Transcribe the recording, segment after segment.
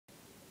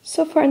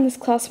So far in this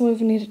class, when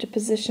we've needed to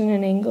position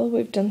an angle,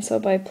 we've done so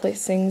by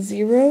placing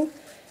 0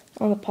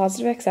 on the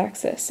positive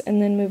x-axis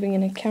and then moving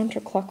in a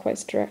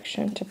counterclockwise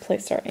direction to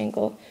place our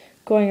angle,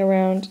 going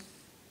around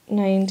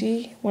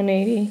 90,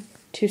 180,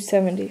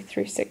 270,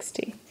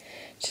 360.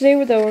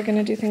 Today, though, we're going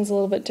to do things a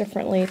little bit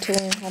differently to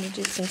learn how to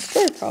do some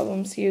story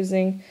problems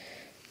using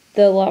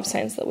the law of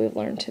sines that we've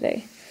learned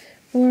today.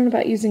 We'll learn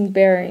about using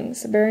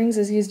bearings. Bearings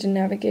is used in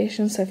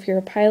navigation, so if you're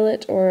a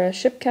pilot or a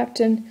ship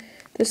captain,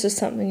 this is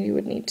something you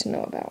would need to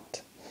know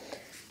about.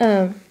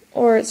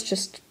 Or it's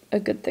just a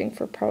good thing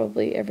for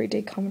probably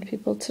everyday common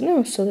people to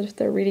know, so that if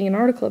they're reading an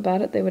article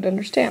about it, they would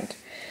understand.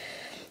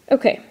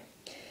 Okay,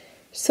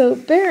 so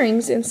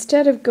bearings,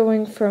 instead of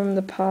going from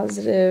the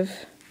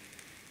positive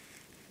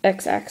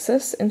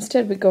x-axis,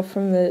 instead we go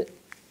from the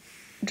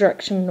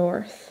direction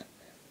north,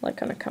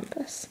 like on a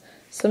compass.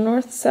 So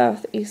north,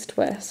 south, east,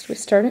 west. We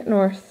start at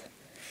north,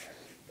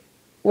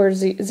 where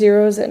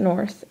 0 is at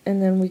north,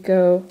 and then we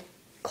go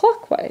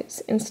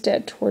clockwise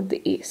instead toward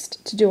the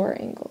east to do our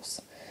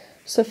angles.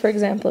 So for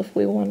example, if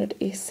we wanted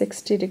a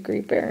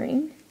 60-degree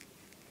bearing,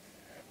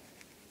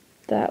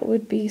 that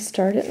would be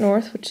start at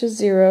north, which is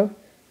 0,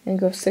 and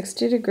go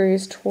 60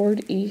 degrees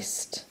toward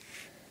east,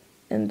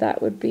 and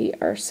that would be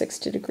our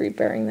 60-degree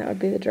bearing. That would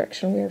be the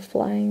direction we are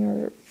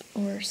flying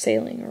or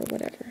sailing or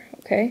whatever,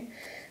 okay?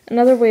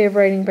 Another way of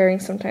writing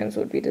bearings sometimes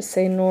would be to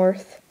say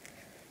north,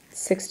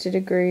 60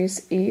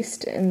 degrees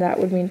east, and that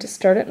would mean to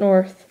start at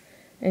north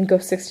and go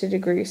 60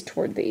 degrees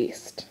toward the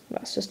east.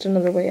 That's just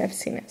another way I've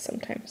seen it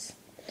sometimes.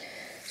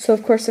 So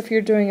of course, if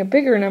you're doing a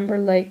bigger number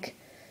like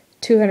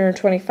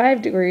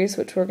 225 degrees,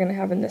 which we're going to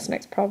have in this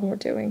next problem we're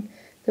doing,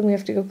 then we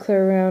have to go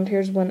clear around.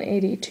 Here's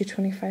 180,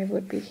 225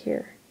 would be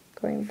here,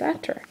 going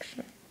that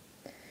direction.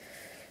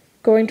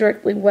 Going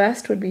directly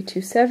west would be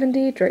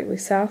 270, directly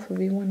south would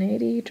be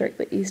 180,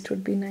 directly east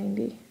would be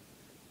 90.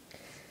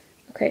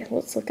 Okay,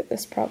 let's look at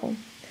this problem.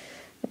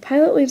 A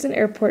pilot leaves an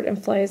airport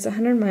and flies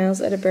 100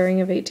 miles at a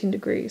bearing of 18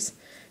 degrees.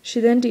 She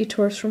then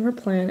detours from her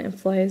plan and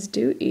flies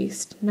due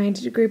east,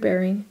 90-degree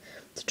bearing,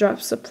 to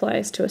drop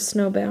supplies to a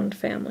snowbound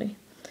family.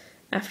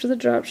 After the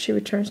drop, she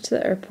returns to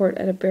the airport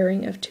at a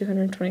bearing of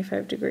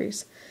 225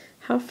 degrees.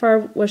 How far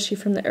was she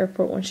from the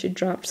airport when she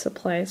dropped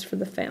supplies for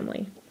the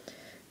family?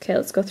 Okay,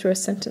 let's go through a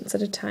sentence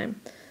at a time.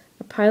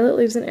 A pilot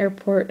leaves an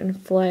airport and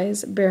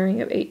flies a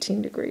bearing of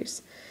 18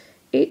 degrees.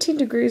 18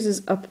 degrees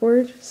is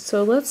upward,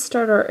 so let's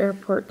start our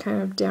airport kind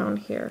of down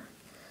here,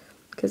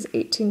 because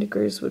 18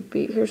 degrees would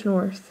be, here's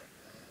north,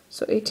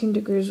 so 18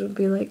 degrees would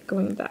be like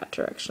going that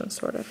direction,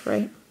 sort of,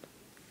 right?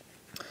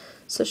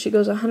 So she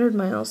goes 100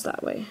 miles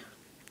that way,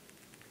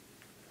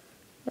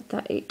 at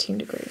that 18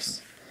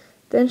 degrees.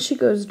 Then she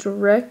goes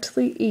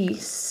directly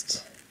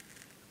east,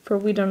 for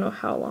we don't know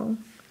how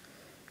long,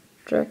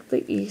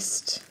 directly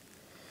east,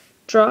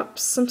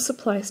 drops some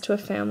supplies to a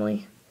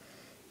family,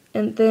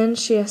 and then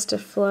she has to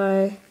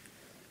fly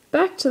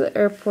back to the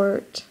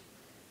airport,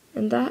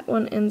 and that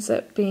one ends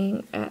up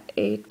being at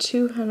a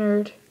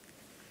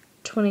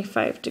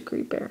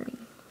 225-degree bearing,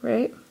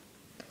 right?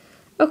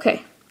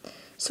 Okay,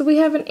 so we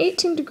have an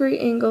 18-degree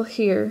angle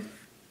here,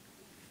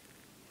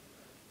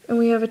 and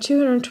we have a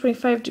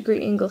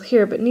 225-degree angle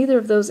here, but neither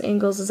of those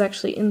angles is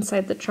actually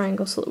inside the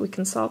triangle so that we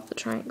can solve the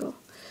triangle.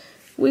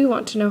 We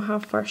want to know how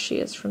far she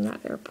is from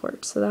that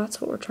airport, so that's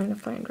what we're trying to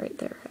find right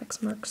there.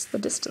 X marks the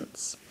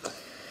distance.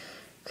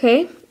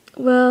 Okay,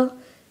 well,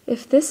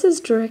 if this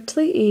is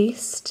directly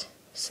east,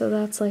 so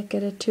that's like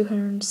at a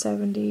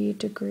 270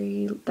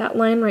 degree, that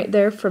line right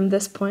there from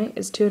this point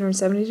is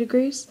 270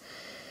 degrees,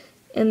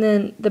 and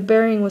then the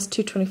bearing was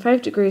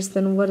 225 degrees,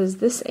 then what is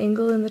this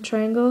angle in the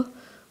triangle?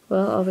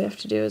 Well, all we have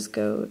to do is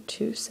go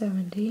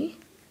 270,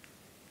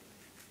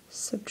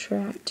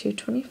 subtract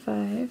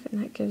 225,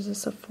 and that gives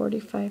us a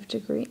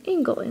 45-degree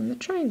angle in the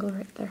triangle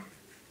right there.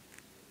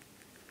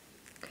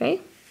 Okay?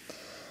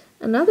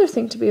 Another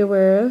thing to be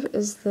aware of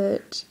is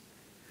that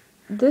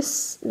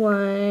this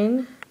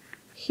line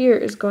here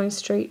is going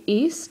straight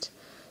east,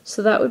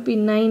 so that would be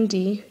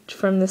 90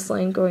 from this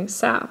line going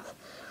south.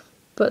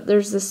 But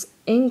there's this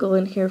angle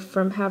in here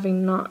from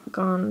having not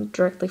gone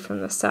directly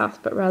from the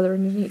south, but rather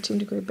in an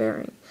 18-degree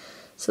bearing.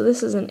 So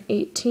this is an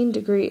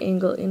 18-degree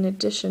angle in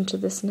addition to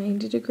this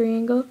 90-degree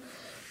angle,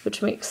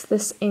 which makes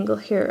this angle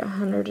here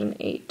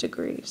 108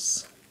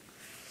 degrees.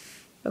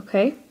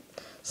 Okay?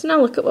 So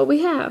now look at what we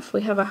have.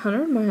 We have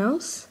 100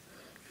 miles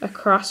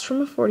across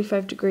from a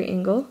 45-degree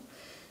angle,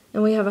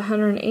 and we have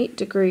 108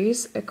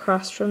 degrees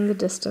across from the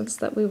distance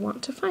that we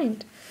want to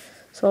find.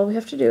 So all we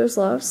have to do is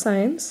law of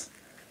sines.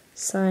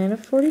 Sine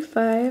of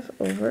 45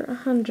 over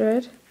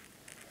 100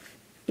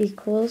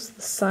 equals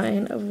the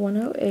sine of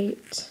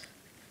 108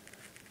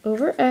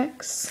 over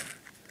x.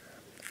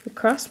 We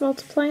cross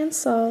multiply and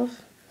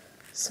solve,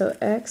 so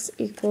x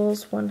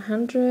equals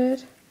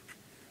 100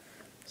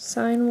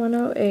 sine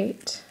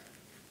 108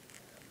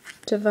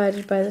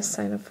 divided by the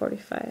sine of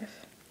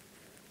 45.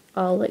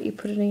 I'll let you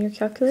put it in your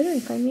calculator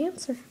and find the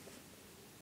answer.